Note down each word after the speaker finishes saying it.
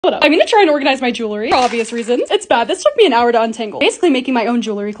What up? I'm gonna try and organize my jewelry for obvious reasons. It's bad. This took me an hour to untangle. Basically making my own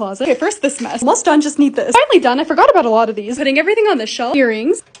jewelry closet. Okay, first this mess. Almost done, just need this. Finally done. I forgot about a lot of these. Putting everything on this shelf.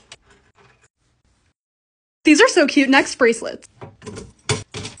 Earrings. These are so cute. Next, bracelets.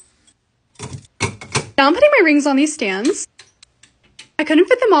 Now I'm putting my rings on these stands. I couldn't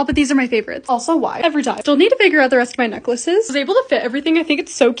fit them all, but these are my favorites. Also, why? Every time. Still need to figure out the rest of my necklaces. I was able to fit everything. I think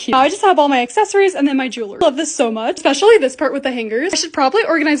it's so cute. Now I just have all my accessories and then my jewelry. Love this so much, especially this part with the hangers. I should probably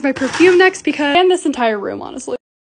organize my perfume next and this entire room, honestly.